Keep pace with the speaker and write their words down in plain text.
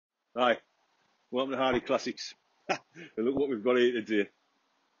Hi, welcome to Hardy Classics. Look what we've got here today.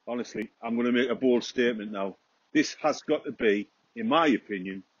 Honestly, I'm going to make a bold statement now. This has got to be, in my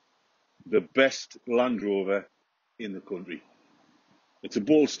opinion, the best Land Rover in the country. It's a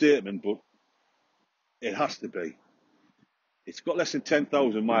bold statement, but it has to be. It's got less than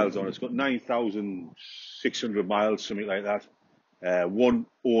 10,000 miles on it. It's got 9,600 miles, something like that. One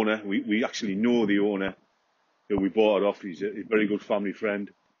owner, we actually know the owner who we bought it off. He's a very good family friend.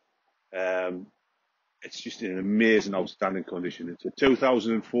 It's just in an amazing, outstanding condition. It's a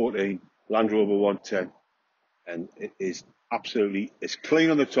 2014 Land Rover 110, and it is absolutely as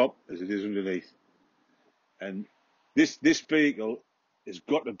clean on the top as it is underneath. And this vehicle has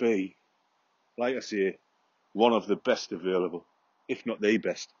got to be, like I say, one of the best available, if not the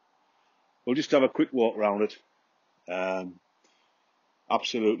best. We'll just have a quick walk around it.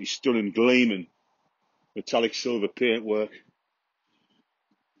 Absolutely stunning, gleaming metallic silver paintwork.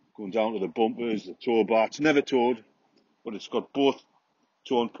 Going down to the bumpers, the tow bar. It's never towed, but it's got both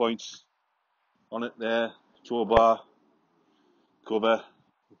tone points on it there. Tow bar, cover,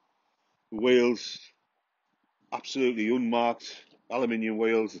 wheels, absolutely unmarked aluminium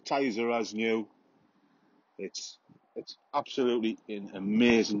wheels. The tyres are as new. It's absolutely in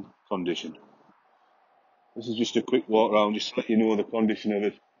amazing condition. This is just a quick walk around, just to let you know the condition of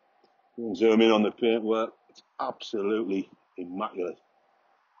it. Zoom in on the paintwork. It's absolutely immaculate.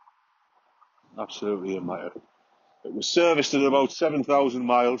 Absolutely immaculate. It was serviced at about 7,000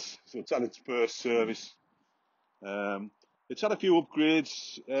 miles, so it's had its first service. It's had a few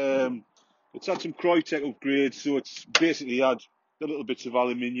upgrades. It's had some Croytec upgrades, so it's basically had the little bits of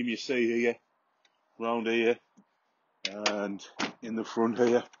aluminium you see here, round here, and in the front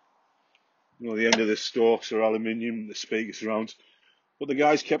here. You know, the end of the stalks are aluminium, the speaker surrounds. But the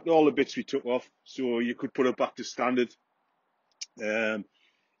guys kept all the bits we took off, so you could put it back to standard.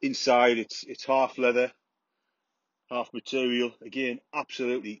 Inside, it's half leather, half material. Again,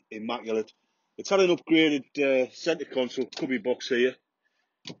 absolutely immaculate. It's had an upgraded centre console cubby box here,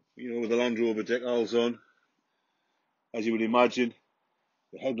 you know, with the Land Rover decals on, as you would imagine.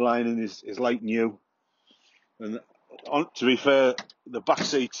 The headlining is like new, and to be fair, the back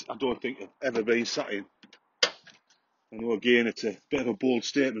seats I don't think have ever been sat in. I know again it's a bit of a bold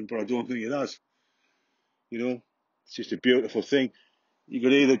statement, but I don't think it has. You know, it's just a beautiful thing. You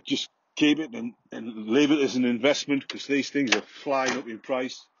could either just keep it and leave it as an investment, because these things are flying up in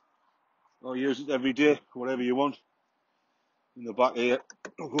price, or use it every day, whatever you want. In the back here,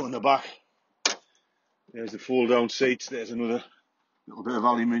 I'll go in the back. There's the fold down seats. There's another little bit of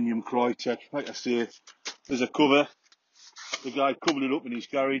aluminium Croytec. Like I say, there's a cover. The guy covered it up in his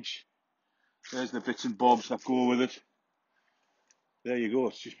garage. There's the bits and bobs that go with it. There you go.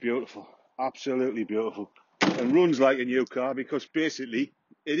 It's just beautiful. Absolutely beautiful. And runs like a new car, because basically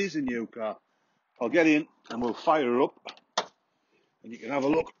it is a new car. I'll get in and we'll fire her up, and you can have a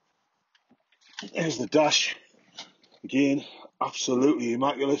look. There's the dash. Again, absolutely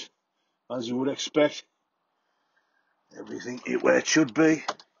immaculate, as you would expect. Everything where it should be.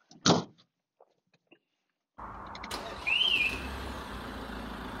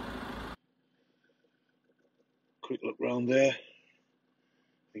 Quick look round there.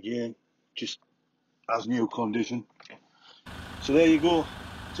 Again, just as new condition. So there you go,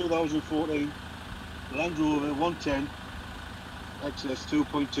 2014 Land Rover 110 XS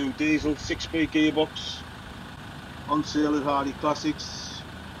 2.2 diesel, 6-speed gearbox, on sale at Hardy Classics.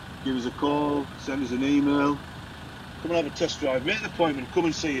 Give us a call, send us an email, come and have a test drive, make an appointment, come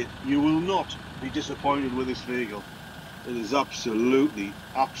and see it. You will not be disappointed with this vehicle. It is absolutely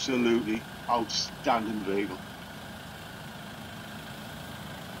outstanding vehicle.